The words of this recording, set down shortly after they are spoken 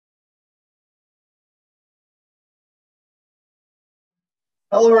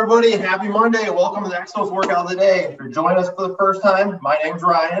Hello, everybody. Happy Monday. Welcome to the Exos workout of the day. If you're joining us for the first time, my name's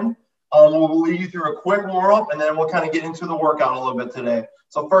Ryan. We'll lead you through a quick warm-up, and then we'll kind of get into the workout a little bit today.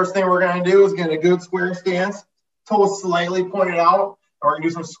 So first thing we're going to do is get a good square stance, toes slightly pointed out, and we're going to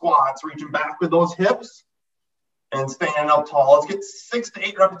do some squats, reaching back with those hips and standing up tall. Let's get 6 to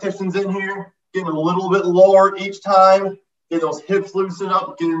 8 repetitions in here, getting a little bit lower each time, getting those hips loosened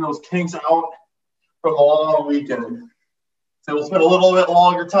up, getting those kinks out from the long weekend. So we'll spend a little bit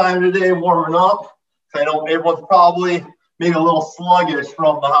longer time today warming up. I know everyone's probably maybe a little sluggish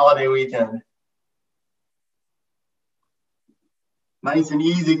from the holiday weekend. Nice and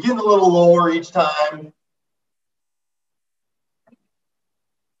easy, getting a little lower each time.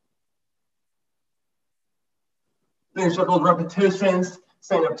 Finish up those repetitions,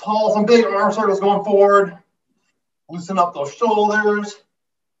 stand up tall, some big arm circles going forward. Loosen up those shoulders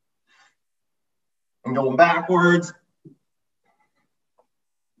and going backwards.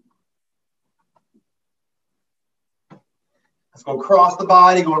 Let's go across the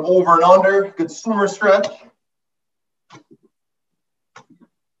body, going over and under. Good swimmer stretch.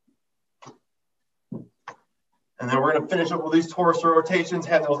 And then we're going to finish up with these torso rotations.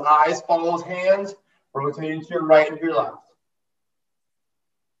 Have those eyes follow those hands. Rotating to your right and to your left.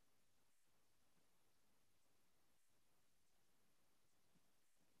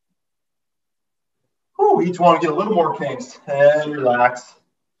 Ooh, each one get a little more kinks and relax.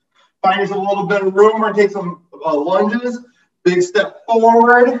 Find yourself a little bit of room. We're going to take some lunges. Big step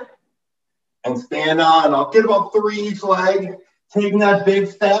forward and stand on. I'll get about 3 each leg. Taking that big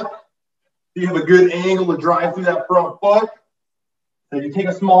step, you have a good angle to drive through that front foot. So if you take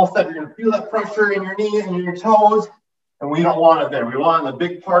a small step, you're going to feel that pressure in your knee and in your toes, and we don't want it there. We want it in the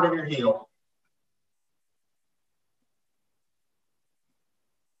big part of your heel.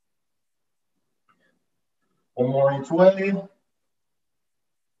 One more each way.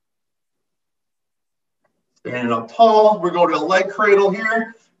 Standing up tall, we're going to a leg cradle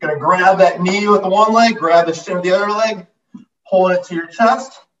here. Gonna grab that knee with the one leg, grab the shin with the other leg, pulling it to your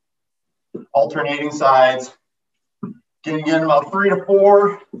chest, alternating sides. Getting in about 3 to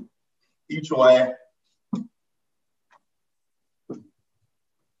 4 each way.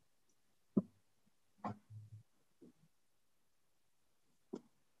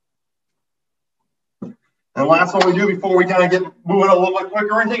 And last one we do before we kind of get moving a little bit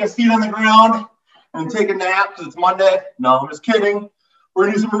quicker, we're gonna take a seat on the ground and take a nap because it's Monday. No, I'm just kidding. We're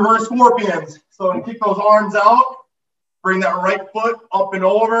gonna do some reverse scorpions. So I'm gonna kick those arms out, bring that right foot up and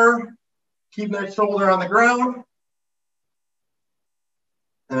over, keep that shoulder on the ground,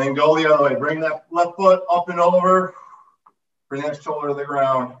 and then go the other way. Bring that left foot up and over, bring that shoulder to the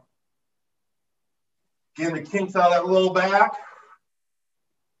ground. Getting the kinks out of that low back.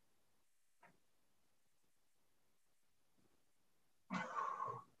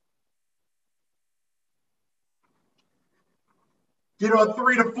 Get about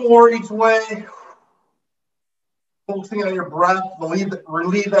 3 to 4 each way. Focusing on your breath,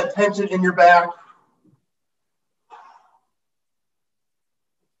 relieve that tension in your back.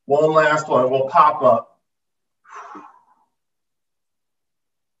 One last one, we'll pop up.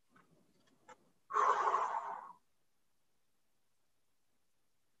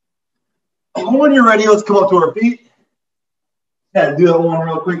 And when you're ready, let's come up to our feet. Yeah, do that one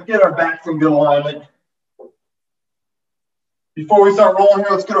real quick. Get our backs in good alignment. Before we start rolling here,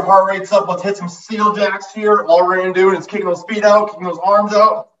 let's get our heart rates up. Let's hit some seal jacks here. All we're going to do is kicking those feet out, kicking those arms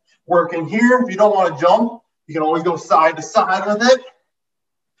out. Working here. If you don't want to jump, you can always go side to side with it.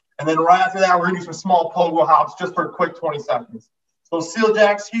 And then right after that, we're going to do some small pogo hops just for a quick 20 seconds. So seal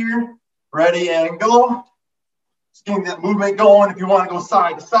jacks here. Ready and go. Just getting that movement going. If you want to go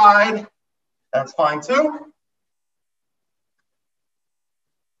side to side, that's fine too.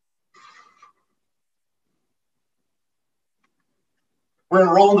 We're going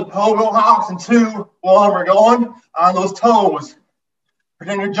to roll into pogo hops in 2, 1. We're going on those toes.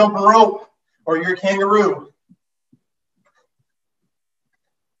 Pretend you're jumping rope or you're a kangaroo.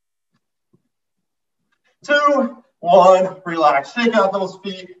 2, 1. Relax. Shake out those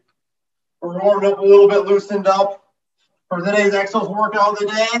feet. We're warmed up a little bit, loosened up. For today's Exos workout of the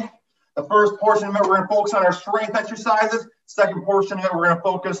day, the first portion of it, we're going to focus on our strength exercises. Second portion of it, we're going to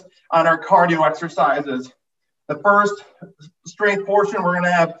focus on our cardio exercises. The first strength portion, we're going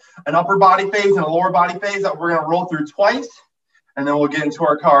to have an upper body phase and a lower body phase that we're going to roll through twice. And then we'll get into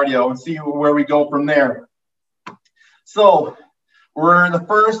our cardio and see where we go from there. So we're in the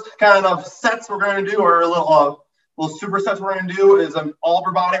first kind of sets we're going to do, or a little supersets we're going to do is an all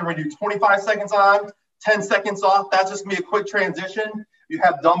upper body. We're going to do 25 seconds on, 10 seconds off. That's just going to be a quick transition. You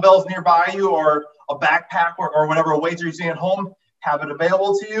have dumbbells nearby you or a backpack or whatever weights you're using at home. have it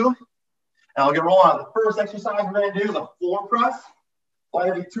available to you. And I'll get rolling on. The first exercise we're going to do is a floor press. So I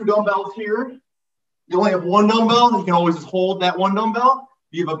have 2 dumbbells here. You only have 1 dumbbell, you can always just hold that 1 dumbbell.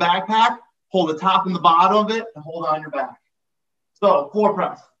 If you have a backpack, hold the top and the bottom of it and hold it on your back. So floor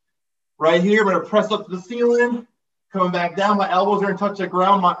press. Right here, I'm going to press up to the ceiling, coming back down. My elbows are going to touch the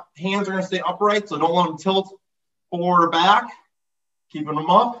ground. My hands are going to stay upright, so don't let them tilt forward or back. Keeping them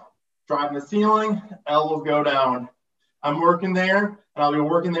up, driving the ceiling, elbows go down. I'm working there, and I'll be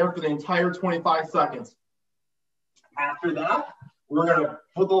working there for the entire 25 seconds. After that, we're going to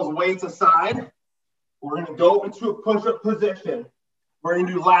put those weights aside. We're going to go into a push-up position. We're going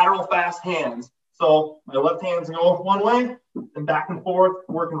to do lateral fast hands. So my left hand's going to go one way and back and forth,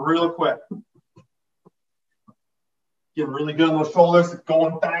 working real quick. Getting really good on those shoulders,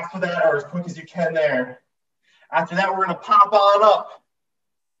 going fast with that or as quick as you can there. After that, we're going to pop on up.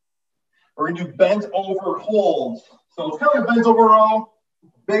 We're going to do bent over holds. So it's kind of a bent over row,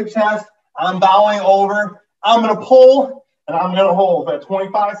 big chest. I'm bowing over. I'm going to pull and I'm going to hold for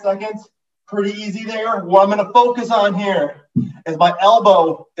 25 seconds. Pretty easy there. What I'm going to focus on here is my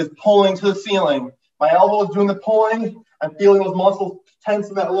elbow is pulling to the ceiling. My elbow is doing the pulling. I'm feeling those muscles tense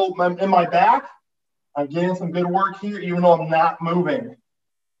in that little in my back. I'm getting some good work here, even though I'm not moving.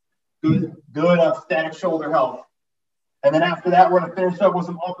 Good static shoulder health. And then after that, we're going to finish up with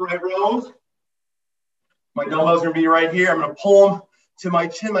some upright rows. My dumbbells are going to be right here. I'm going to pull them to my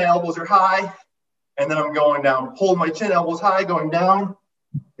chin. My elbows are high. And then I'm going down. Pull my chin, elbows high, going down.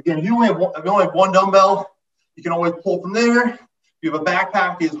 Again, if you only have 1 dumbbell, you can always pull from there. If you have a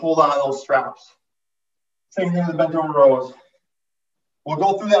backpack, you just hold on to those straps. Same thing with the bent over rows. We'll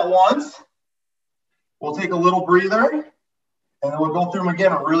go through that once. We'll take a little breather, and then we'll go through them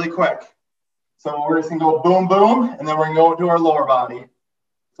again really quick. So we're just going to go boom, boom, and then we're going to go into our lower body.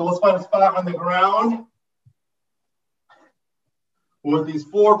 So let's find a spot on the ground. With these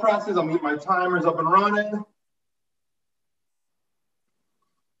floor presses, I'm going to get my timers up and running.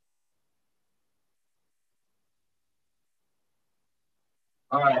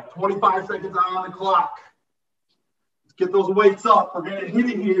 All right, 25 seconds on the clock. Let's get those weights up. We're going to hit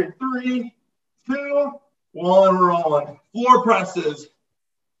it here. 3, 2, 1, rolling. Floor presses.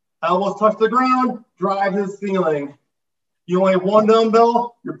 Elbows touch the ground, drive to the ceiling. You only have 1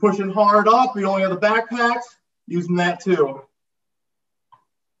 dumbbell, you're pushing hard up. You only have the backpacks, using that too.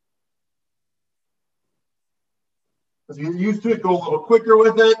 As you get used to it, go a little quicker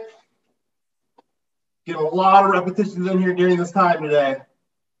with it. Get a lot of repetitions in here during this time today.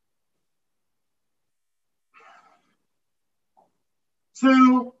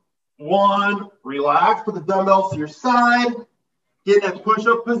 2, 1, relax. Put the dumbbells to your side. Get in that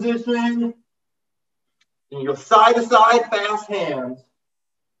push-up position. And you go side to side, fast hands.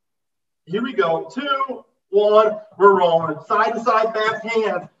 Here we go. 2, 1, we're rolling. Side to side, fast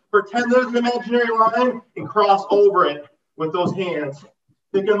hands. Pretend there's an imaginary line and cross over it with those hands.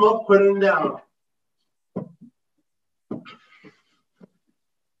 Pick them up, put them down.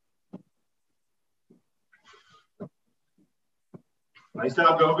 Nice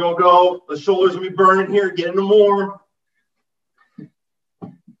job, go, go, go. The shoulders will be burning here, getting them warm.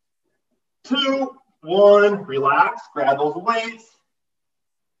 2, 1, relax, grab those weights.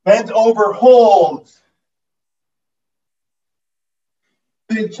 Bent over holds.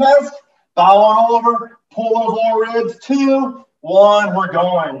 Big chest, bow on over, pull those lower ribs. 2, 1, we're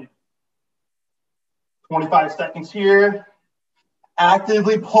going. 25 seconds here.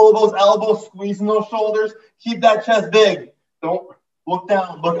 Actively pull those elbows, squeezing those shoulders. Keep that chest big. Don't look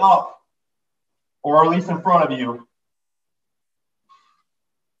down, look up, or at least in front of you.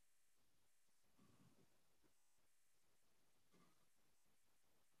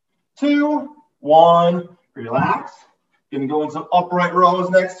 2, 1, relax. Gonna go in some upright rows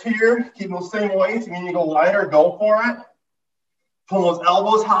next here. Keep those same weights. You need to go lighter, go for it. Pull those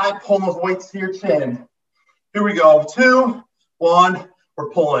elbows high, pull those weights to your chin. Here we go. 2, 1, we're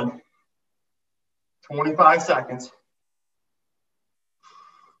pulling. 25 seconds.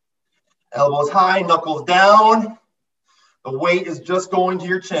 Elbows high, knuckles down. The weight is just going to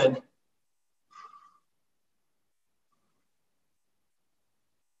your chin.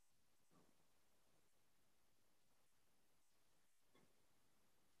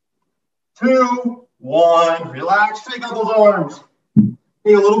 Two, 1, relax, shake out those arms.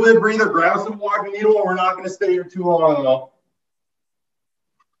 Need a little bit of breather, grab some water if you need one. We're not going to stay here too long though.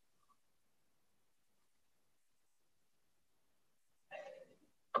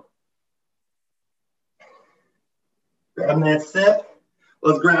 Grabbing that sip.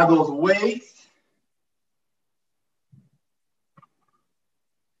 Let's grab those weights.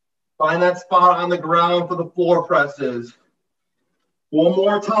 Find that spot on the ground for the floor presses. One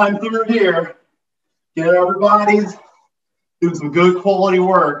more time through here. Get everybody's doing some good quality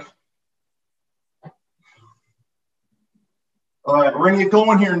work. All right, we're gonna get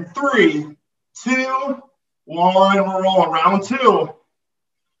going here in 3, 2, 1, and we're rolling. Round 2. A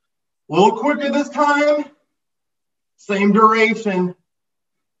little quicker this time. Same duration.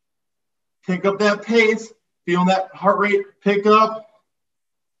 Pick up that pace. Feeling that heart rate pick up.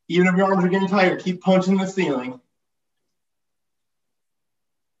 Even if your arms are getting tired, keep punching the ceiling.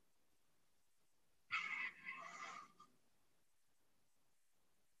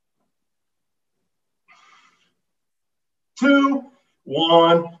 Two,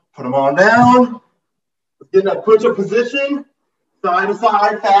 1, put them on down. Let's get in that push-up position. Side to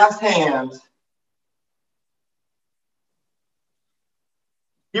side, fast hands.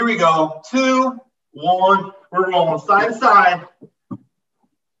 Here we go. 2, 1, we're rolling side to side.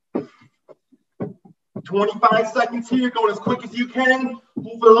 25 seconds here, going as quick as you can.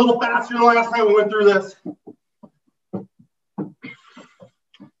 Move it a little faster than last time we went through this.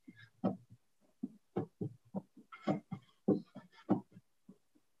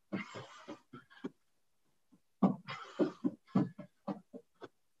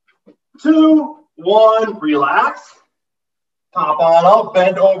 Two, 1, relax. Pop on up,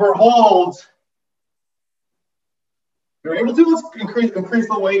 bend over, holds. If you're able to, let's increase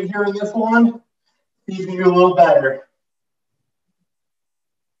the weight here in this one. See if you can do a little better.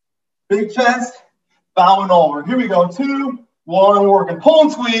 Big chest, bowing over. Here we go. 2, 1, working. Pull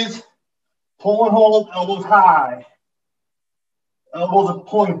and squeeze. Pull and hold, elbows high. Elbows are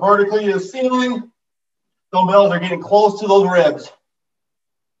pulling vertically to the ceiling. Dumbbells are getting close to those ribs.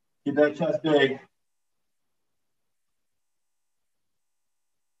 Get that chest big.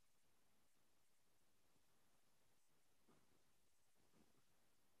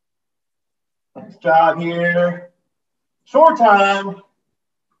 Nice job here. Short time.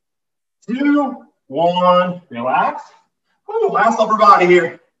 2, 1, relax. Woo, last upper body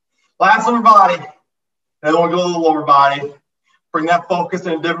here. Last upper body. Then we'll go to the lower body. Bring that focus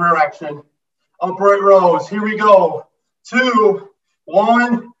in a different direction. Upright rows. Here we go. 2,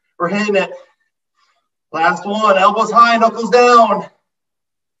 1. We're hitting it. Last one. Elbows high, knuckles down.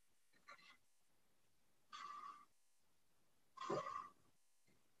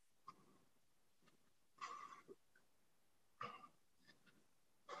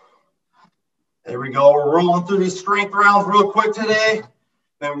 There we go. We're rolling through these strength rounds real quick today.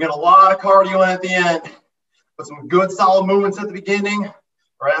 Then we get a lot of cardio in at the end. With some good solid movements at the beginning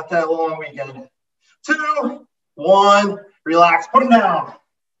or after that long weekend. 2, 1, relax. Put them down.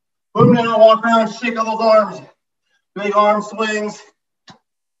 Put them down, walk around, shake all those arms. Big arm swings.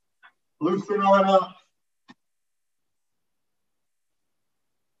 Loosen on up.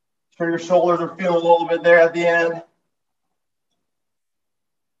 Sure your shoulders are feeling a little bit there at the end.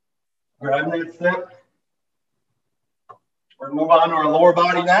 Grab that step. We're going to move on to our lower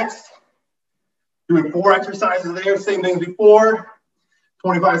body next. Doing 4 exercises there, same thing before.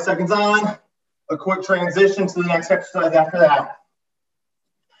 25 seconds on. A quick transition to the next exercise after that.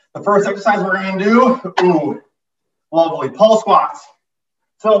 The first exercise we're going to do, lovely, pulse squats.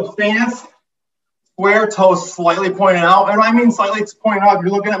 So stance, square, toes slightly pointed out. And I mean slightly pointed out, if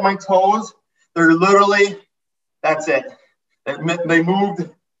you're looking at my toes, they're literally, that's it. They moved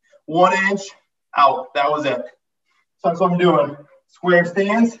 1 inch out, that was it. So that's what I'm doing. Square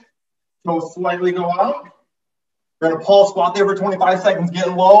stance, toes slightly go out. We're going to pulse squat there for 25 seconds,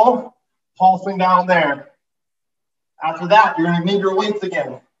 getting low, pulsing down there. After that, you're going to need your weights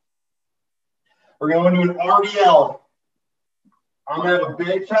again. We're going to do an RDL. I'm going to have a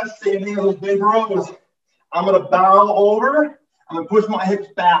big chest, same thing as those big rows. I'm going to bow over. I'm going to push my hips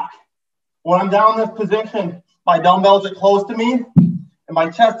back. When I'm down in this position, my dumbbells are close to me, and my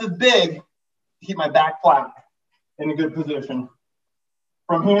chest is big. Keep my back flat in a good position.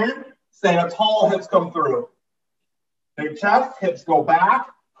 From here, stand up tall, hips come through. Big chest, hips go back,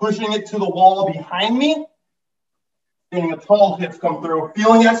 pushing it to the wall behind me. Standing up tall, hips come through.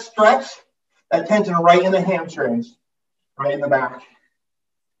 Feeling that stretch. That tension right in the hamstrings, right in the back.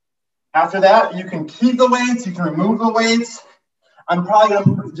 After that, you can keep the weights, you can remove the weights. I'm probably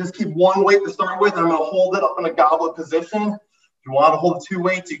gonna just keep 1 weight to start with. I'm gonna hold it up in a goblet position. If you want to hold 2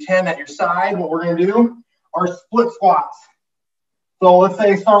 weights, you can at your side. What we're gonna do are split squats. So let's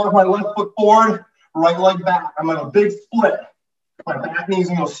say start with my left foot forward, right leg back. I'm gonna big split. My back knee's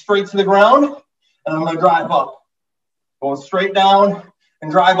gonna go straight to the ground, and I'm gonna drive up. Go straight down and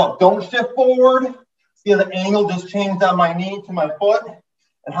drive up. Don't shift forward. See how the angle just changed on my knee to my foot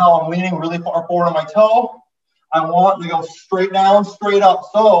and how I'm leaning really far forward on my toe. I want to go straight down, straight up.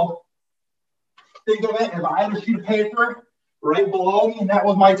 So think of it, if I had a sheet of paper right below me, and that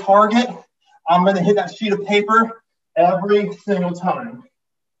was my target. I'm going to hit that sheet of paper every single time.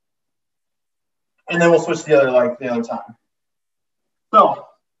 And then we'll switch to the other leg the other time. So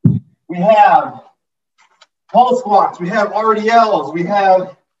we have pulse squats, we have RDLs, we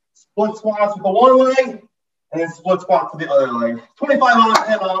have split squats with the one leg, and then split squats with the other leg. 25 on,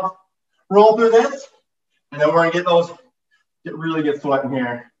 10 off. Roll through this, and then we're going to get those, really get sweating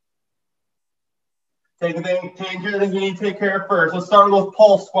here. Take care of the things you need to take care of first. Let's start with those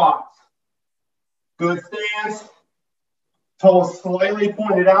pulse squats. Good stance. Toes slightly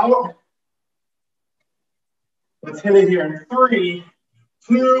pointed out. Let's hit it here in 3,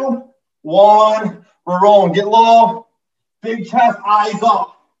 2, 1. We're rolling. Get low. Big chest, eyes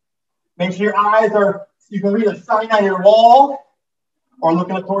up. Make sure your eyes are, you can read a sign on your wall or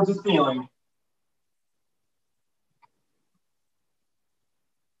looking up towards the ceiling.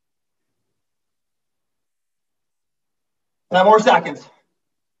 Ten more seconds.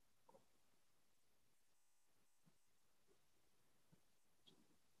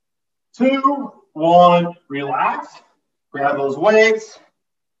 2, 1, relax. Grab those weights.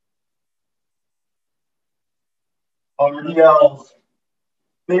 RDLs.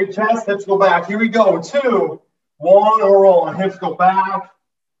 Big chest, hips go back. Here we go. 2, 1, we're rolling. Hips go back.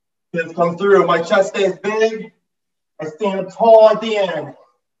 Hips come through. My chest stays big. I stand up tall at the end.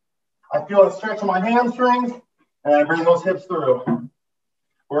 I feel a stretch in my hamstrings, and I bring those hips through.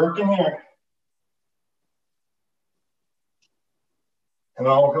 Working here. Come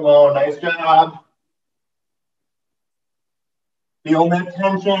on, nice job. Feel that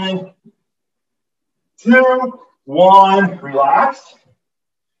tension. 2, 1, relax.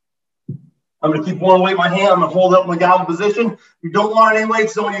 I'm going to keep one weight in my hand. I'm going to hold up in the goblet position. If you don't want any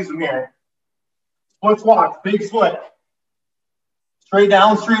weights, don't use them here. Split squats, big split. Straight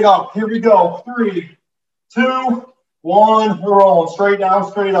down, straight up. Here we go. 3, 2, 1, we're rolling. Straight down,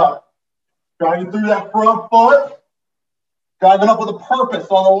 straight up. Driving through that front foot. Driving up with a purpose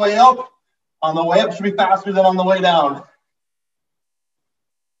on the way up. On the way up should be faster than on the way down.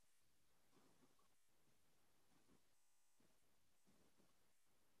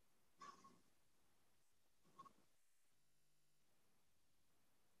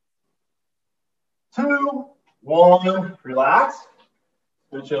 Two, 1, relax.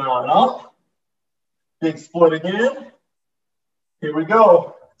 Switch it on up. Big split again. Here we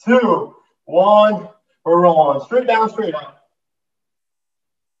go. 2, 1, we're rolling. Straight down, straight up.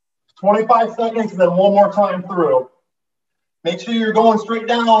 25 seconds, and then one more time through. Make sure you're going straight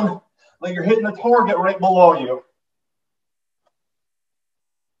down like you're hitting the target right below you.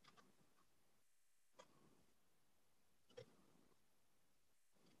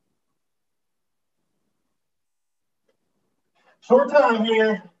 Short time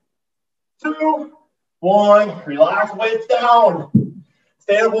here. 2, 1, relax, weights down.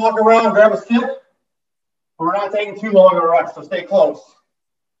 Stand up, walk around, grab a sip. We're not taking too long of a rest, so stay close.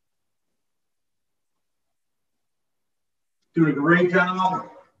 Doing a great job.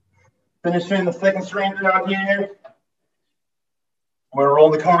 Finishing the second strength out here. We're gonna roll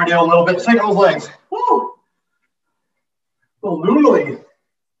the cardio a little bit. Shake those legs. Woo! A little noodly.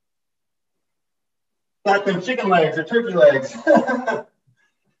 Got them chicken legs or turkey legs.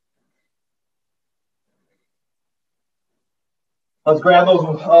 Let's grab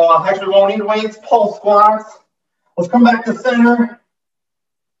those. Actually, we won't need weights. Pulse squats. Let's come back to center.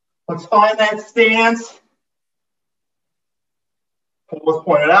 Let's find that stance. Let's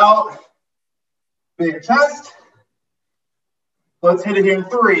point it out. Big chest. Let's hit it here in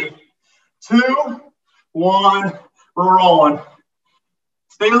 3, 2, 1. We're rolling.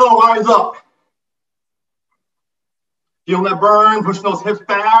 Stay low, eyes up. Feel that burn, pushing those hips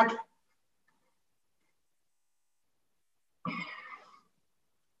back.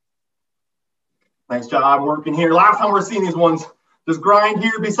 Nice job working here. Last time we're seeing these ones. Just grind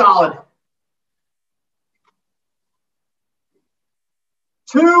here, be solid.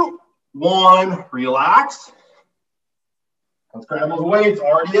 2, 1, relax. Let's grab those weights,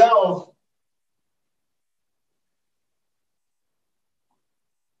 RDLs.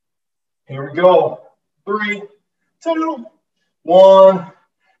 Here we go. 3, 2, 1.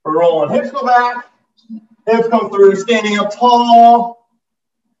 We're rolling. Hips go back. Hips come through. Standing up tall.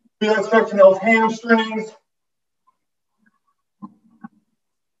 Feel like stretching those hamstrings.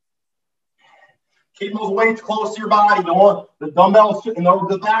 Keep those weights close to your body. Don't want the dumbbells and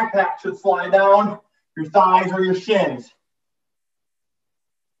the backpack should slide down your thighs or your shins.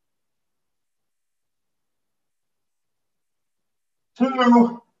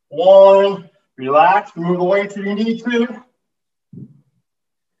 2, 1. Relax. Move the weights if you need to.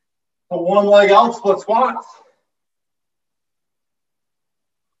 Put one leg out. Split squats.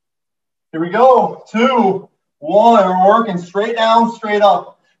 Here we go. 2, 1. We're working straight down, straight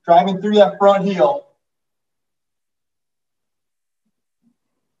up, driving through that front heel.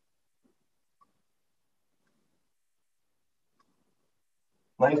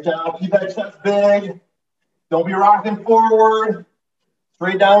 Nice job. Keep that chest big. Don't be rocking forward.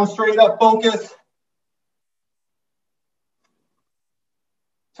 Straight down, straight up, focus.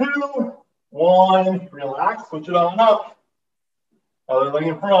 2, 1. Relax. Switch it on up. Other leg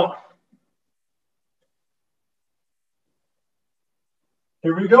in front.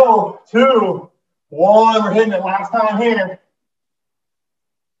 Here we go. 2, 1. We're hitting it last time here.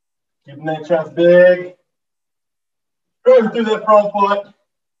 Keeping that chest big. Driving through that front foot.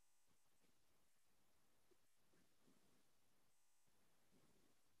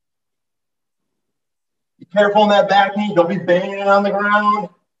 Be careful on that back knee. Don't be banging it on the ground.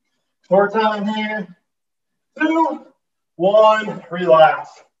 Short time here. 2, 1. Relax.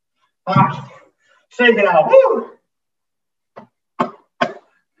 Shake it out. Woo!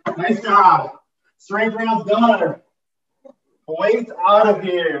 Nice job. Strength round's done. Weights out of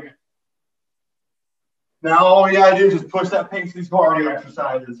here. Now all we gotta do is just push that pace these cardio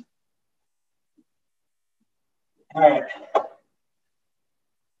exercises. All right.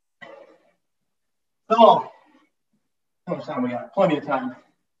 So, how much time we got? Plenty of time.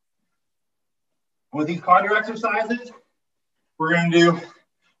 With these cardio exercises, we're gonna do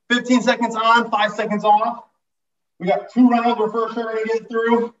 15 seconds on, 5 seconds off. We got 2 rounds we're first sure gonna get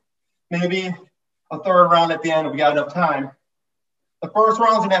through. Maybe a 3rd round at the end if we got enough time. The first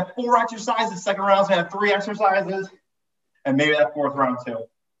round's gonna have 4 exercises, the second round's gonna have 3 exercises, and maybe that 4th round too.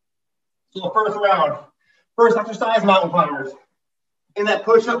 So the first round, first exercise, mountain climbers. In that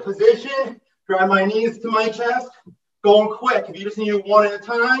push-up position, drive my knees to my chest, going quick. If you just need one at a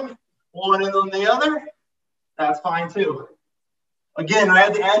time, one and then the other, that's fine too. Again, right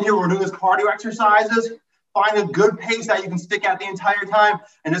at the end here, we're doing this cardio exercises. Find a good pace that you can stick at the entire time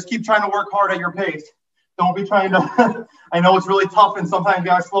and just keep trying to work hard at your pace. Don't be trying to, I know it's really tough and sometimes you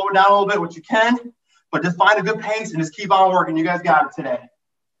gotta slow it down a little bit, which you can, but just find a good pace and just keep on working. You guys got it today.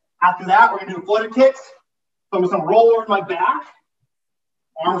 After that, we're gonna do flutter kicks. So I'm just gonna roll over my back.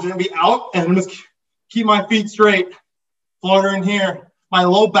 Arms are gonna be out and I'm just keep my feet straight. Flutter in here. My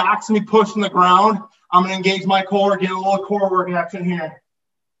low back's gonna be pushing the ground. I'm gonna engage my core, get a little core work action here.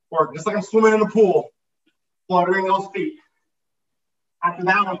 Work, just like I'm swimming in a pool. Fluttering those feet. After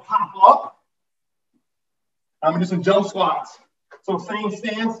that, I'm gonna pop up. I'm gonna do some jump squats. So same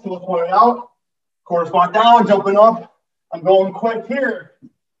stance, pull the point out, quarter squat down, jumping up. I'm going quick here.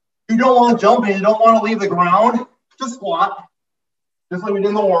 You don't want to jump in, you don't want to leave the ground, just squat. Just like we did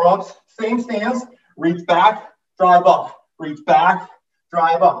in the warm-ups. Same stance, reach back, drive up. Reach back,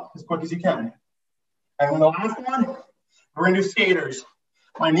 drive up as quick as you can. And then the last one, we're gonna do skaters.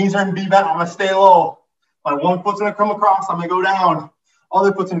 My knees are gonna be back, I'm gonna stay low. My one foot's gonna come across, I'm gonna go down.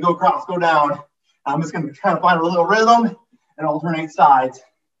 Other foot's gonna go across, go down. I'm just gonna try to find a little rhythm and alternate sides.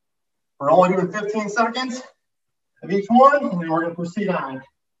 We're only doing 15 seconds of each one, and then we're gonna proceed on.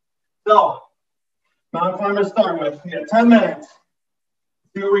 So, mountain climbers start with. We got 10 minutes.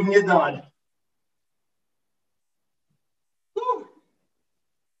 See what we can get done. Woo.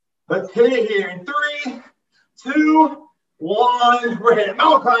 Let's hit it here in 3, 2, 1. We're hitting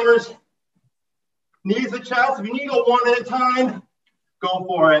mountain climbers. Knees to chest. If you need to go one at a time, go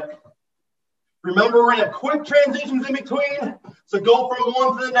for it. Remember, we're gonna have quick transitions in between, so go from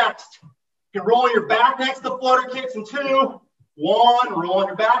one to the next. You can roll on your back next to flutter kicks in 2, 1. Roll on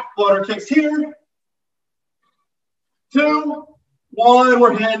your back, flutter kicks here. 2, 1.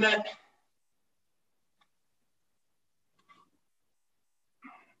 We're hitting it.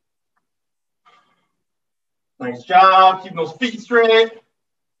 Nice job. Keeping those feet straight.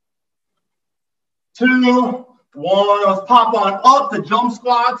 2, 1. Let's pop on up to jump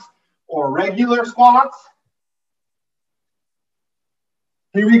squats or regular squats.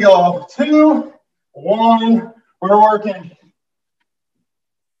 Here we go. 2, 1. We're working.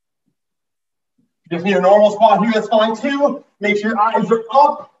 Just need a normal squat here. That's fine too. Make sure your eyes are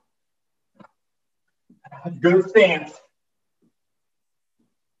up. Good stance.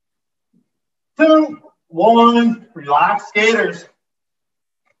 2, 1. Relax, skaters.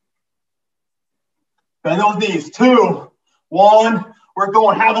 Bend those knees. 2, 1. We're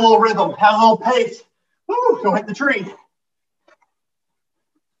going. Have a little rhythm. Have a little pace. Woo, don't hit the tree.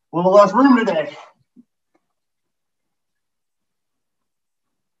 A little less room today.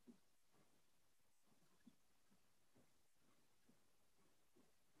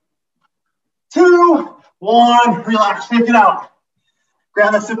 Two, 1. Relax. Shake it out.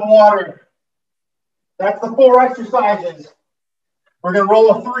 Grab a sip of water. That's the 4 exercises. We're going to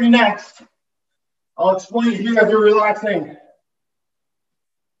roll a 3 next. I'll explain it here as you're relaxing.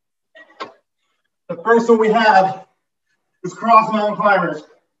 The first one we have is cross mountain climbers.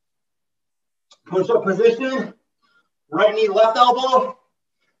 Push-up position, right knee, left elbow,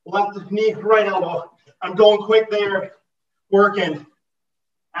 left knee, right elbow. I'm going quick there, working.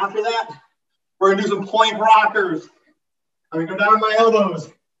 After that, we're gonna do some plank rockers. I'm gonna go down on my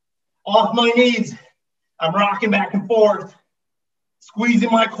elbows, off my knees. I'm rocking back and forth,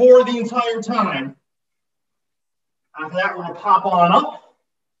 squeezing my core the entire time. After that, we're gonna pop on up.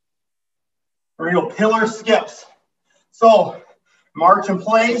 We're gonna go pillar skips. So march in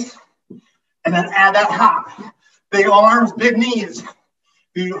place, and then add that hop. Big arms, big knees. If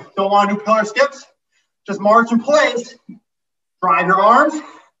you don't want to do pillar skips, just march in place, drive your arms,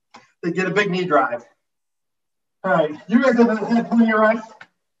 then get a big knee drive. All right, you guys have had plenty of rest.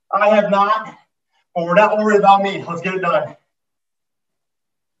 I have not, but we're not worried about me. Let's get it done.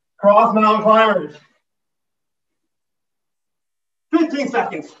 Cross mountain climbers. 15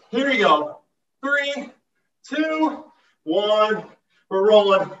 seconds. Here we go. 3, 2, 1. We're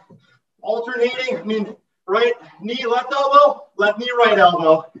rolling. Alternating, I mean, right knee, left elbow, left knee, right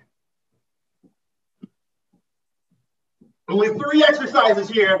elbow. Only 3 exercises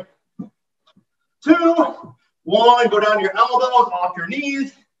here. 2, 1, go down to your elbows, off your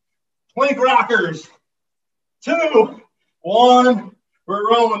knees. Plank rockers. 2, 1,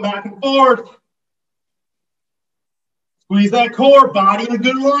 we're rolling back and forth. Squeeze that core, body in a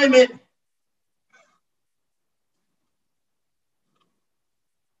good alignment.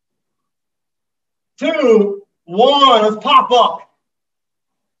 2, 1, let's pop up.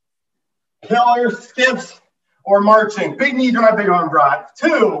 Pillar skips or marching. Big knee drive, big arm drive.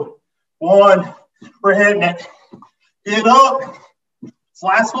 2, 1, we're hitting it. Get up. This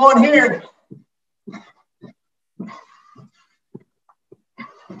last one here.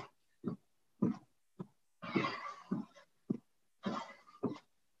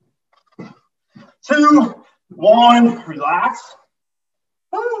 Two, 1, relax.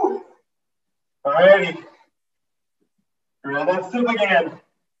 Woo. All righty. Grab that sip again.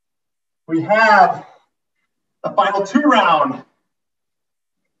 We have the final 2 round.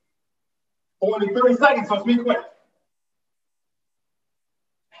 Only 30 seconds, so let's be quick.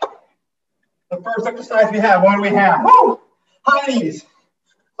 The first exercise we have, what do we have? Woo! High knees.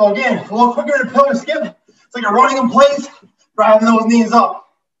 So again, a little quicker than a pillar skip. It's like a running in place, driving those knees up.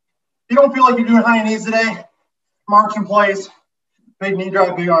 If you don't feel like you're doing high knees today, march in place. Big knee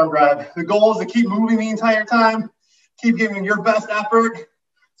drive, big arm drive. The goal is to keep moving the entire time, keep giving your best effort.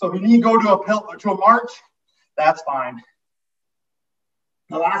 So if you need to go to a march, that's fine.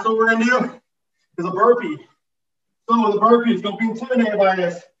 The last one we're gonna do is a burpee. So the burpees, don't be intimidated by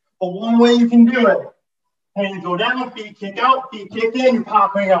this, but one way you can do it, hands go down, feet kick out, feet kick in, you're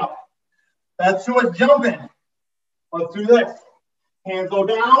popping up. That's too much jumping. Let's do this. Hands go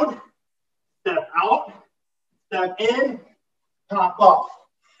down, step out, step in, pop up.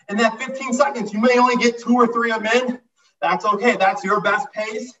 In that 15 seconds, you may only get 2 or 3 of them in. That's okay. That's your best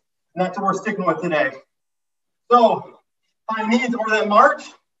pace, and that's what we're sticking with today. So, high knees or that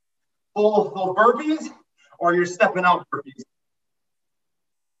march, full burpees, or you're stepping out burpees.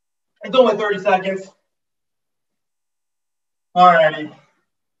 It's only 30 seconds. All righty.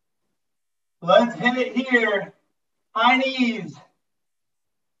 Let's hit it here. High knees.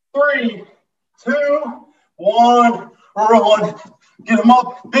 3, 2, 1. We're rolling. Get them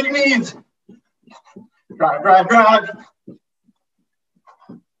up. Big knees. Drive, drive, drive.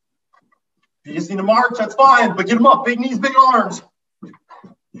 If you just need to march, that's fine, but get them up. Big knees, big arms.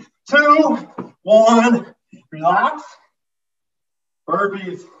 2, 1. Relax.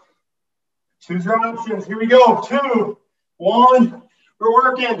 Burpees. Choose your options. Here we go. 2, 1. We're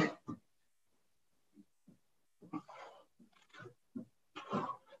working.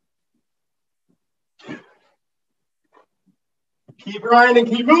 Keep grinding,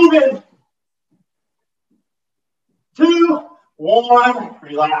 keep moving. 2, 1,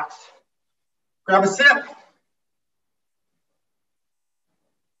 relax. Grab a sip.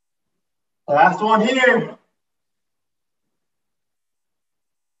 Last one here.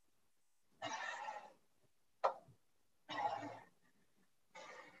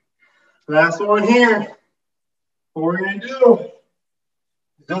 Last one here. What we're gonna do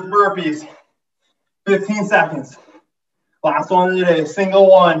is just burpees. 15 seconds. Last one of the day, single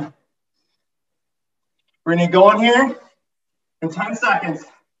one. We're gonna go in here in 10 seconds.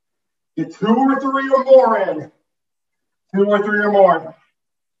 Get 2 or 3 or more in. 2 or 3 or more.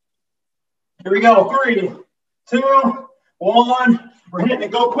 Here we go. 3, 2, 1. We're hitting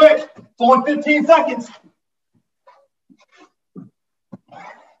it. Go quick. It's only 15 seconds.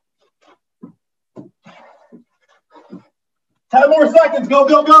 10 more seconds. Go,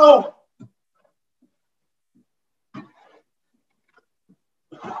 go, go.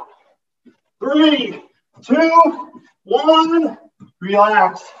 Three, two, one.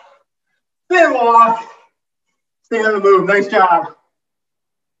 Relax. Stand walk. Stay on the move. Nice job.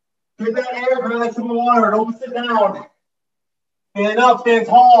 Get that air, grab some water. Don't sit down. Stand up, stand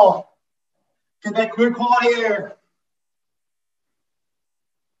tall. Get that good quality air.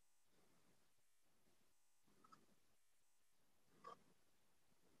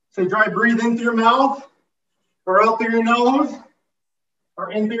 So try to breathe in through your mouth, or out through your nose,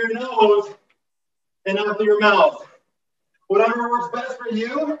 or in through your nose, and out through your mouth. Whatever works best for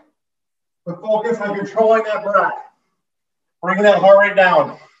you, but focus on controlling that breath. Bringing that heart rate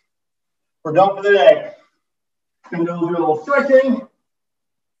down. We're done for the day. Gonna do a little stretching.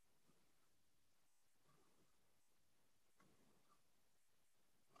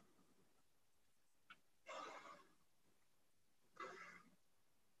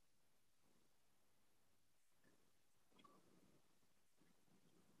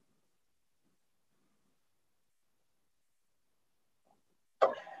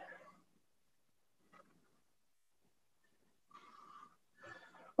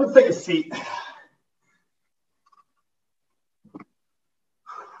 Let's take a seat.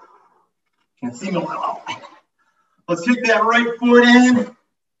 Can't see me well. Let's kick that right foot in,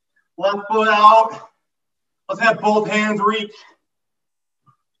 left foot out. Let's have both hands reach.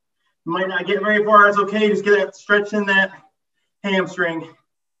 You might not get very far, it's okay. Just get that stretch in that hamstring.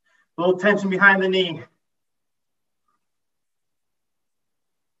 A little tension behind the knee.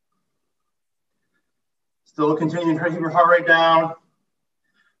 Still continuing to keep your heart rate down.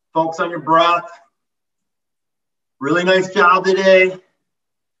 Focus on your breath. Really nice job today.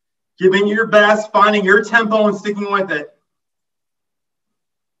 Giving your best, finding your tempo and sticking with it.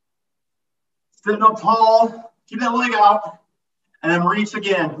 Sitting up tall, keep that leg out, and then reach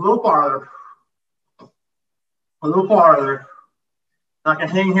again, a little farther. A little farther. Not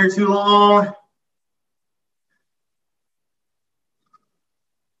gonna hang here too long.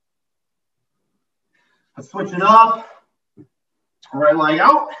 Let's switch it up. Right leg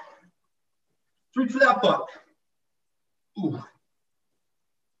out. Reach for that foot. Ooh.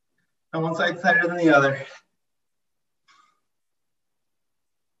 And one side's tighter than the other.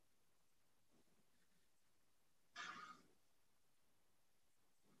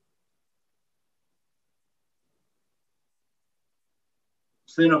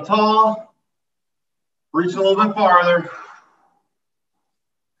 Sitting up tall. Reach a little bit farther.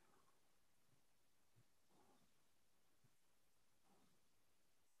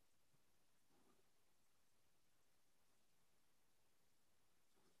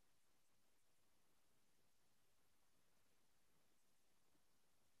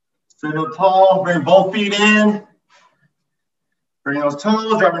 Sit up tall, bring both feet in. Bring those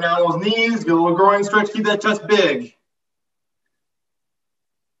toes, dropping down those knees. Get a little groin stretch, keep that chest big.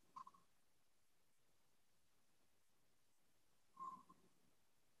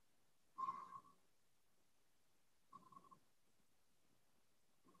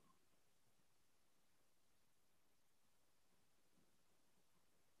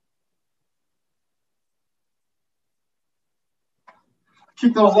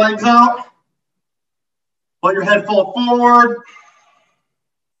 Keep those legs out. Let your head fall forward.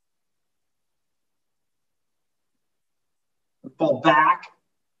 Fall back.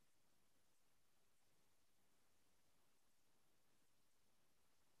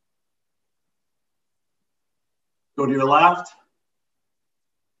 Go to your left.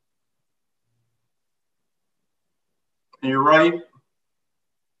 And your right.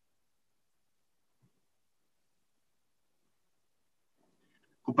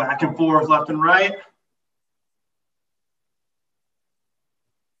 Go back and forth, left and right.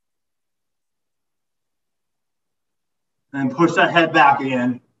 And push that head back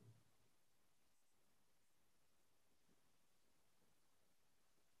again.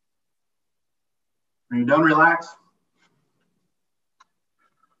 When you're done, relax.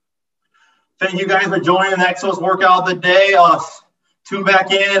 Thank you guys for joining the Exos workout of the day. Tune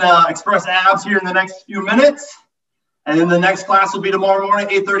back in, express abs here in the next few minutes. And then the next class will be tomorrow morning,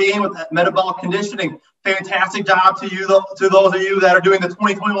 8:30 a.m. with metabolic conditioning. Fantastic job to you, to those of you that are doing the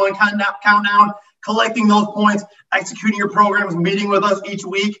 2021 countdown, collecting those points, executing your programs, meeting with us each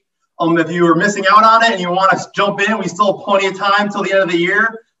week. If you are missing out on it and you want to jump in, we still have plenty of time till the end of the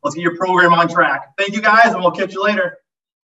year. Let's get your program on track. Thank you guys, and we'll catch you later.